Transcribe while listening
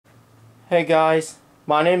Hey guys,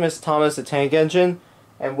 my name is Thomas the Tank Engine,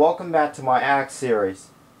 and welcome back to my Act series.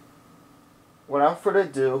 Without further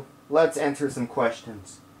ado, let's answer some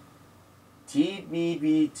questions.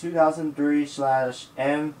 TBB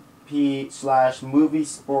 2003/MP/movie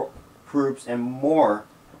sport groups and more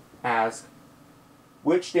ask,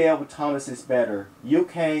 which day of Thomas is better,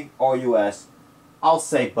 UK or US? I'll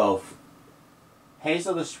say both.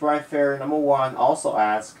 Hazel the Sprite Fairy #1 also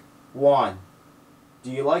asks, 1. Do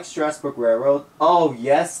you like Strasbourg Railroad? Oh,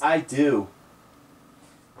 yes, I do.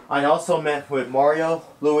 I also met with Mario,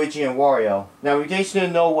 Luigi, and Wario. Now, in case you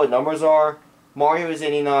didn't know what numbers are, Mario is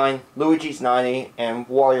 89, Luigi's 90, and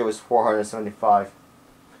Wario is 475.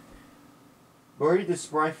 Birdie the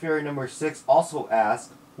Sprite Fairy #6 also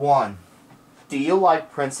asked, 1. Do you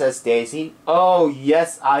like Princess Daisy? Oh,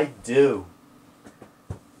 yes, I do.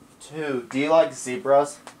 2. Do you like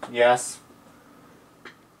zebras? Yes.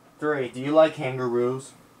 3. Do you like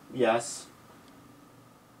kangaroos? Yes.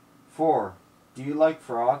 4. Do you like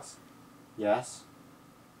frogs? Yes.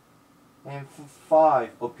 And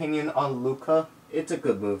 5. Opinion on Luca? It's a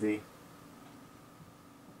good movie.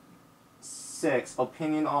 6.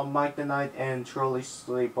 Opinion on Mike the Knight and Trolley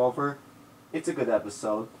Sleepover? It's a good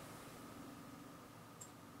episode.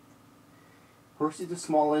 Percy the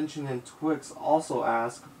Small Engine and Twix also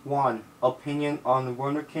ask, 1. Opinion on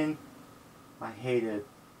Wonderkin? I hate it.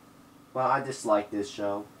 Well, I dislike this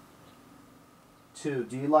show. 2.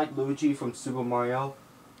 Do you like Luigi from Super Mario?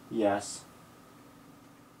 Yes.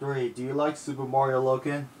 3. Do you like Super Mario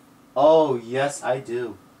Logan? Oh, yes, I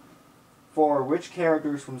do. 4. Which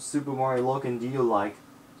characters from Super Mario Logan do you like?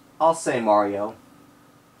 I'll say Mario.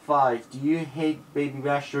 5. Do you hate Baby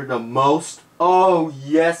Basher the most? Oh,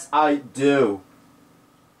 yes, I do.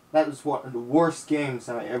 That was one of the worst games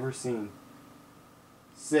I've ever seen.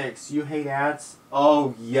 6. You hate ads?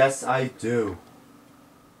 Oh, yes, I do.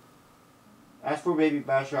 As for Baby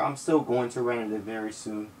Basher, I'm still going to rent it very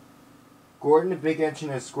soon. Gordon the Big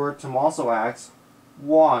Engine and Squirtum also asks,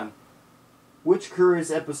 1. Which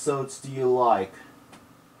Curious episodes do you like?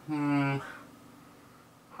 I'm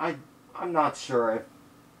not sure.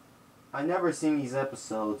 I've never seen these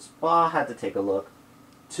episodes, but I had to take a look.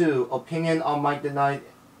 2. Opinion on Mike the Knight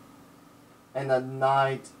and the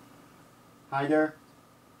Night Hider?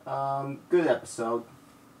 Good episode.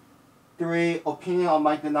 3. Opinion on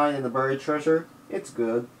Mike the Knight and the Buried Treasure? It's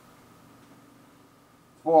good.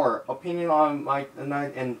 4. Opinion on Mike the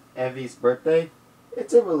Knight and Evie's birthday?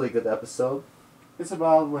 It's a really good episode. It's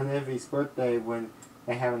about when Evie's birthday when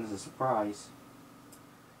they have a surprise.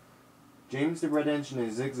 James the Red Engine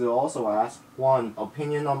and Zigzoo also asked, 1.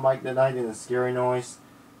 Opinion on Mike the Knight and the Scary Noise?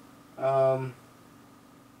 I'm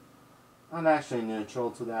actually neutral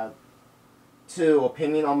to that. 2.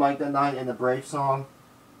 Opinion on Mike the Knight and the Brave Song?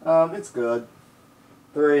 It's good.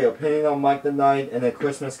 3. Opinion on Mike the Knight and the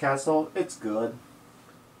Christmas Castle? It's good.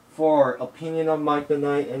 4. Opinion on Mike the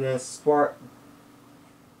Knight and the Sparky's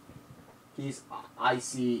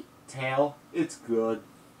Icy Tail? It's good.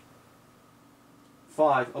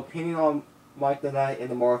 5. Opinion on Mike the Knight and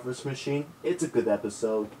the Marvelous Machine? It's a good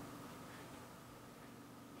episode.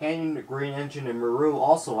 Handy the Green Engine and Maru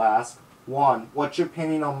also ask, 1. What's your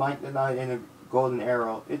opinion on Mike the Knight and the Golden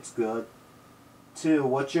Arrow? It's good. 2.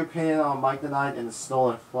 What's your opinion on Mike the Knight and the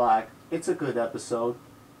Stolen Flag? It's a good episode.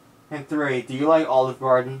 And 3. Do you like Olive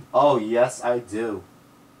Garden? Oh, yes, I do.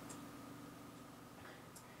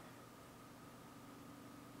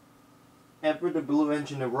 Edward the Blue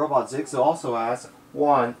Engine and Robot Zigzoo also ask,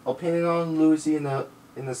 1. Opinion on Lucy in the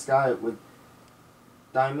Sky with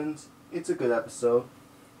Diamonds? It's a good episode.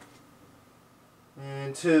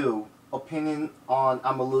 And 2. Opinion on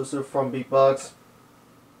I'm a Loser from Beatbugs?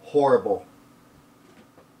 Horrible.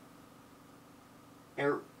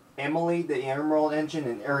 Emily the Emerald Engine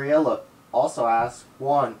and Ariella also ask,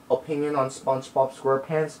 1. Opinion on SpongeBob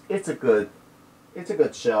SquarePants? It's a good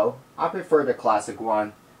show. I prefer the classic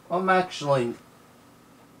one. I'm actually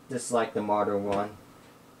dislike the modern one.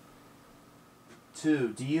 2.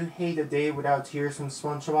 Do you hate A Day Without Tears from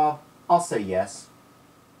SpongeBob? I'll say yes.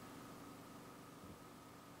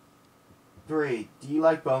 3. Do you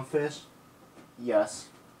like Bonefish? Yes.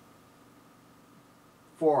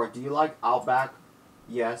 4. Do you like Outback?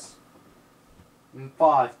 Yes. And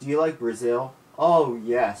 5. Do you like Brazil? Oh,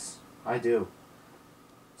 yes, I do.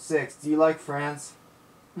 6. Do you like France?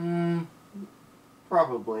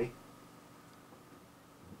 Probably.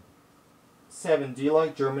 7. Do you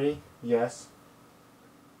like Germany? Yes.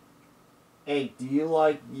 8. Do you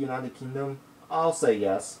like United Kingdom? I'll say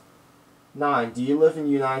yes. 9. Do you live in the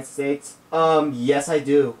United States? Yes, I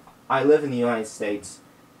do. I live in the United States.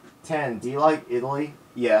 10. Do you like Italy?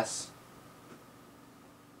 Yes.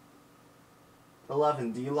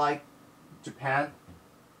 11. Do you like Japan?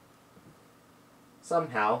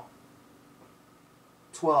 Somehow.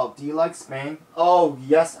 12. Do you like Spain? Oh,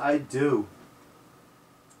 yes, I do.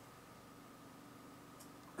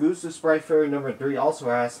 Goose the Sprite Fairy number 3 also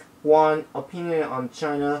asks, 1. Opinion on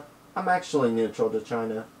China. I'm actually neutral to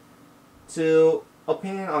China. 2.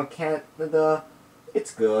 Opinion on Canada.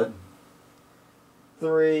 It's good.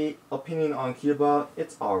 3. Opinion on Cuba.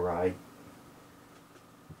 It's alright.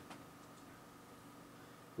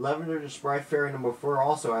 Lavender the Sprite Fairy number 4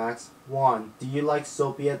 also asks, 1. Do you like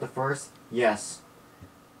Sophia the First? Yes.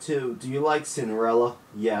 2. Do you like Cinderella?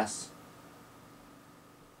 Yes.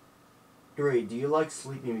 3. Do you like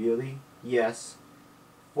Sleeping Beauty? Yes.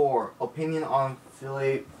 4. Opinion on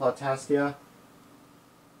Philoplastia?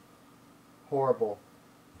 Horrible.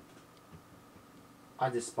 I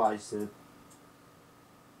despise it.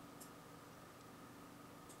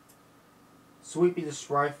 Sweepy the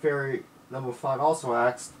Sprite Fairy number 5 also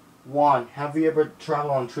asks, 1. Have you ever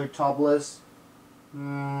traveled on Treetopolis?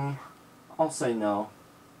 I'll say no.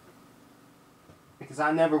 Because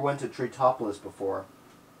I never went to Treetopolis before.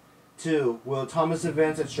 2. Will Thomas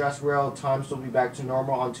events at Strasbourg Rail times will be back to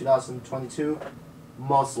normal on 2022?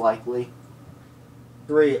 Most likely.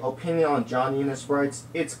 3. Opinion on Johnny and the Sprites?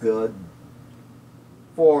 It's good.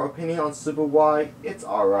 4. Opinion on Super Y? It's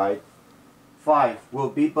alright. 5. Will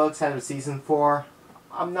Beatbugs have a season 4?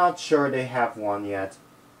 I'm not sure they have one yet.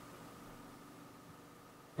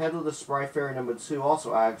 Pedal the Sprite Fairy number 2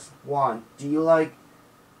 also asks, 1. Do you like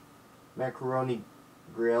Macaroni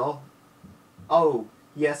Grill? Oh,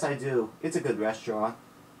 yes I do. It's a good restaurant.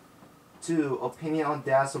 2. Opinion on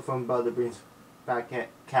Dazzle from Butterbean's Fat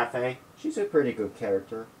Cafe. She's a pretty good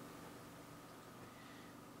character.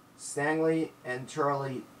 Stanley and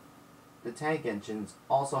Charlie the Tank Engines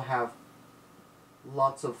also have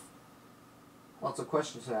lots of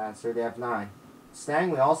questions to answer. They have 9.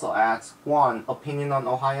 Stanley also asks, 1. Opinion on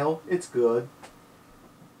Ohio? It's good.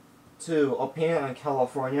 2. Opinion on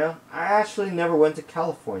California? I actually never went to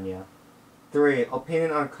California. 3.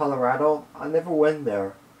 Opinion on Colorado? I never went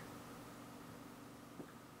there.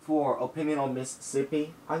 4. Opinion on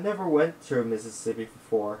Mississippi? I never went to Mississippi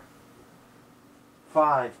before.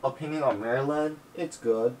 5. Opinion on Maryland? It's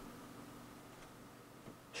good.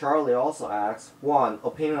 Charlie also asks, 1.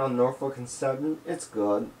 Opinion on Norfolk and Southern? It's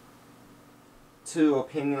good. 2.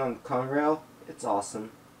 Opinion on Conrail? It's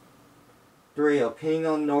awesome. 3. Opinion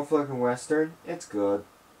on Norfolk and Western? It's good.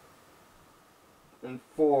 And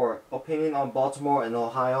 4. Opinion on Baltimore and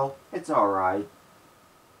Ohio? It's alright.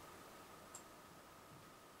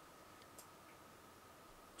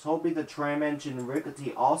 Toby the Tram Engine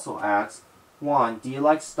Rickety also asks, 1. Do you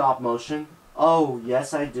like stop motion? Oh,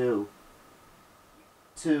 yes I do.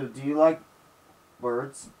 2. Do you like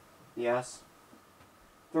birds? Yes.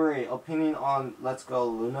 3. Opinion on Let's Go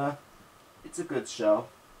Luna? It's a good show.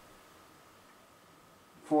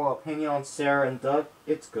 4. Opinion on Sarah and Doug?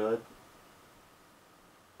 It's good.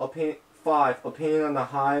 5. Opinion on The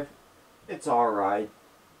Hive? It's alright.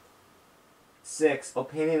 6.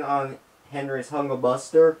 Opinion on Henry's Hunger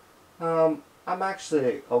Buster? I'm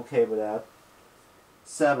actually okay with that.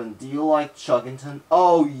 7. Do you like Chuggington?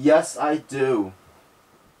 Oh, yes I do.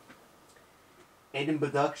 Aiden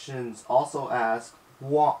Productions also asked,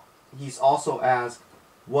 what's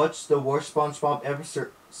the worst SpongeBob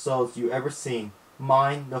episodes you ever seen?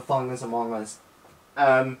 Mine, The Fungus Among Us.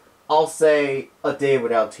 I'll say A Day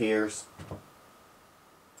Without Tears.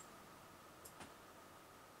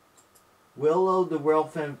 Willow the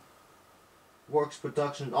World Works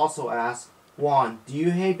Productions also asked, 1. Do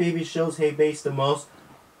you hate baby shows Hate Base the most?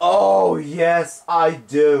 Oh, yes, I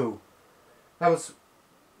do.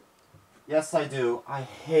 Yes, I do. I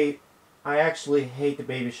actually hate the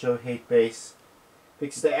baby show Hate Base.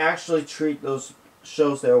 Because they actually treat those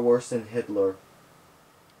shows that are worse than Hitler.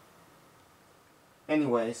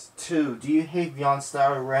 Anyways, 2. Do you hate Beyond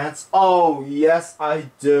Style Rants? Oh, yes,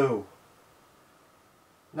 I do.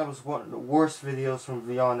 That was one of the worst videos from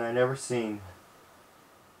Beyond I've ever seen.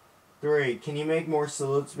 3. Can you make more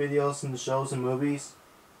salutes videos in the shows and movies?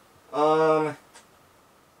 I'm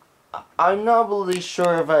not really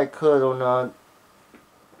sure if I could or not.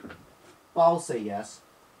 But I'll say yes.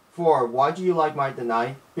 4. Why do you like Mike the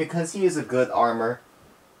Knight? Because he is a good armor.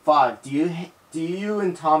 5. Do you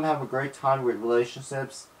and Tom have a great time with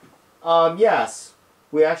relationships? Yes.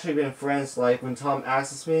 We actually been friends. Like when Tom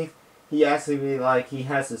asks me, he asks me like he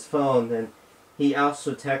has his phone, and he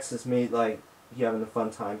also texts me like he having a fun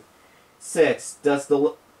time. 6.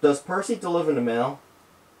 Does Percy deliver the mail?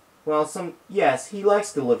 Well, yes, he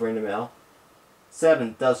likes delivering the mail.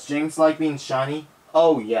 7. Does James like being shiny?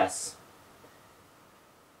 Oh, yes.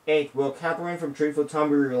 8. Will Catherine from Treeful Tom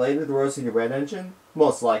be related to Rosie the Red Engine?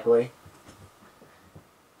 Most likely.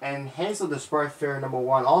 And Hazel the Sprite Fairy number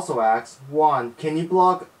 1 also asks, 1. Can you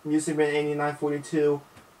block MusicMan8942?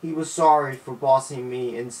 He was sorry for bossing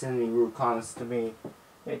me and sending rude comments to me.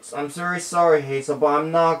 I'm very sorry, Hazel, but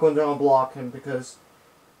I'm not going to unblock him because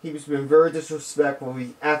he's been very disrespectful.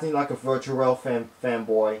 He's acting like a Virtual Rail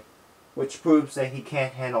fanboy, which proves that he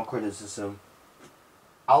can't handle criticism.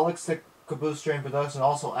 Alex the Caboose Train Production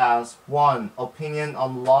also asks, 1. Opinion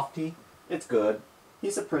on Lofty? It's good.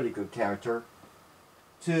 He's a pretty good character.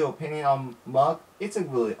 2. Opinion on Mug? It's a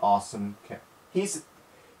really awesome character. He's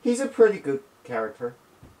a pretty good character.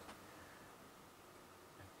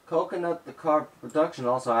 Coconut the Car Production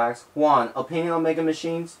also asks, 1. Opinion on Mega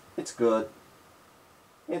Machines? It's good.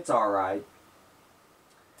 It's alright.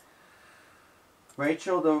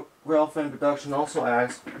 Rachel the Railfan Production also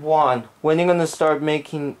asks, 1. When are you gonna start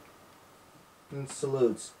making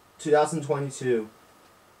salutes? 2022.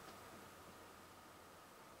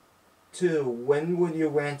 2. When would your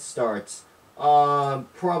rant start?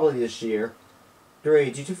 Probably this year.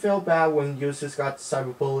 3. Did you feel bad when users got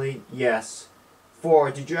cyberbullied? Yes.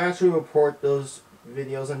 4. Did you actually report those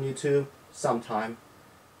videos on YouTube? Sometime.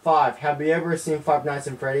 5. Have you ever seen Five Nights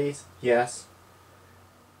at Freddy's? Yes.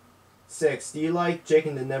 6. Do you like Jake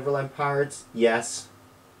and the Neverland Pirates? Yes.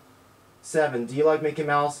 7. Do you like Mickey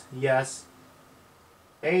Mouse? Yes.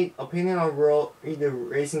 8. Opinion on the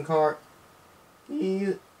racing car?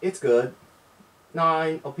 It's good.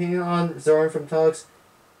 9. Opinion on Zoran from Tugs?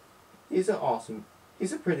 He's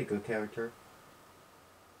a pretty good character.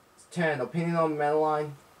 10. Opinion on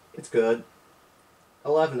Madeline? It's good.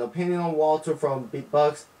 11. Opinion on Walter from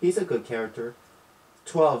Beatbox? He's a good character.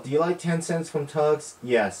 12. Do you like 10 Cents from Tugs?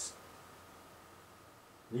 Yes.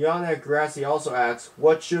 Leona Grassi also asks,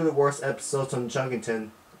 what should the worst episodes on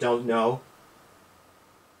Chunkington? Don't know.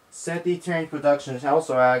 Seti Train Productions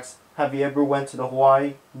also asks, have you ever went to the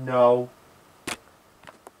Hawaii? No.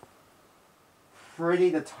 Freddie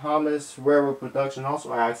the Thomas Railroad Production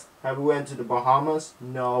also asks, have you went to the Bahamas?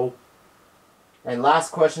 No. And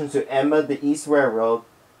last question to Emma the East Railroad.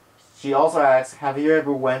 She also asks, have you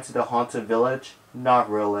ever went to the Haunted Village? Not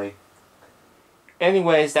really.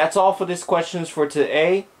 Anyways, that's all for these questions for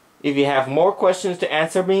today. If you have more questions to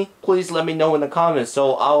answer me, please let me know in the comments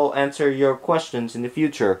so I'll answer your questions in the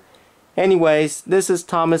future. Anyways, this is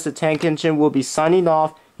Thomas the Tank Engine. Will be signing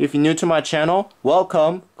off. If you're new to my channel,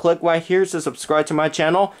 welcome. Click right here to subscribe to my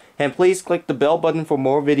channel. And please click the bell button for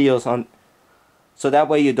more videos so that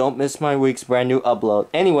way you don't miss my week's brand new upload.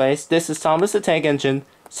 Anyways, this is Thomas the Tank Engine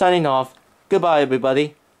signing off. Goodbye,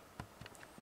 everybody.